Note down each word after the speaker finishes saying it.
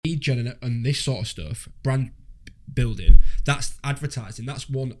lead gen and this sort of stuff, brand building, that's advertising. That's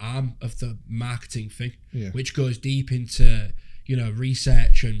one arm of the marketing thing, which goes deep into, you know,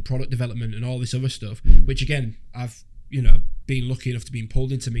 research and product development and all this other stuff, which again, I've, you know, been lucky enough to be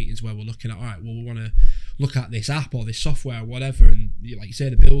pulled into meetings where we're looking at, all right, well, we want to look at this app or this software or whatever, and like you say,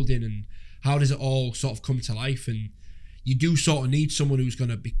 the building and how does it all sort of come to life. And you do sort of need someone who's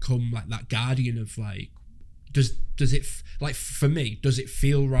going to become like that guardian of like, does it, like for me, does it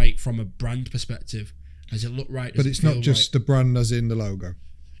feel right from a brand perspective? Does it look right? But it's not just the brand as in the logo.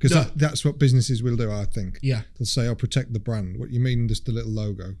 Because that's what businesses will do, I think. Yeah. They'll say, "I'll protect the brand." What you mean, just the little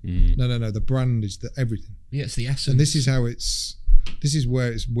logo? No. The brand is everything. Yeah, it's the essence. And this is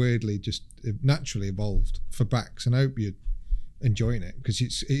where it's weirdly just naturally evolved for Bax. And I hope you're enjoying it, because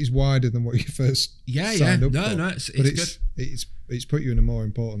it is wider than what you first signed up for. No, it's good. It's put you in a more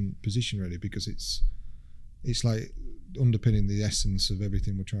important position, really, because it's like underpinning the essence of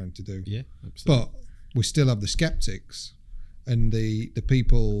everything we're trying to do. Yeah, absolutely. But we still have the skeptics and the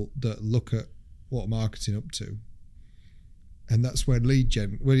people that look at what marketing up to, and that's where lead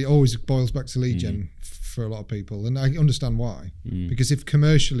gen, well, it always boils back to lead gen for a lot of people, and I understand why. Because if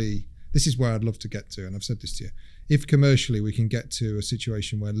commercially, this is where I'd love to get to, and I've said this to you, if commercially we can get to a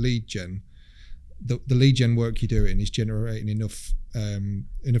situation where lead gen, the lead gen work you're doing is generating enough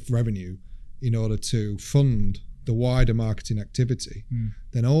revenue in order to fund the wider marketing activity,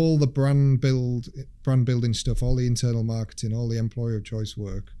 then all the brand building stuff, all the internal marketing, all the employer of choice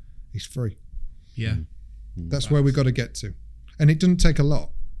work is free. Yeah. That's where we've got to get to. And it doesn't take a lot.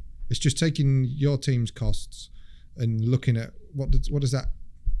 It's just taking your team's costs and looking at what does that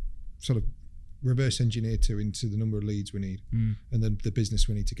sort of reverse engineer to into the number of leads we need, and then the business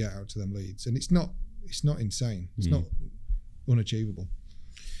we need to get out to them leads. And it's not insane. It's not unachievable.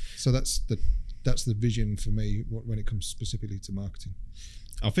 So that's the vision for me when it comes specifically to marketing.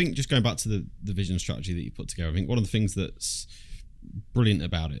 I think just going back to the vision and strategy that you put together, I think one of the things that's brilliant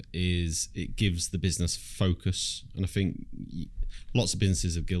about it is it gives the business focus. And I think lots of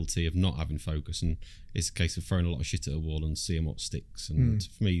businesses are guilty of not having focus, and it's a case of throwing a lot of shit at a wall and seeing what sticks. And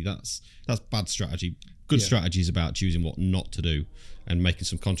for me, that's bad strategy. Good strategy is about choosing what not to do and making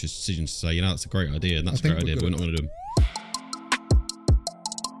some conscious decisions to say, you know, that's a great idea and that's a great idea, but we're not going to do them.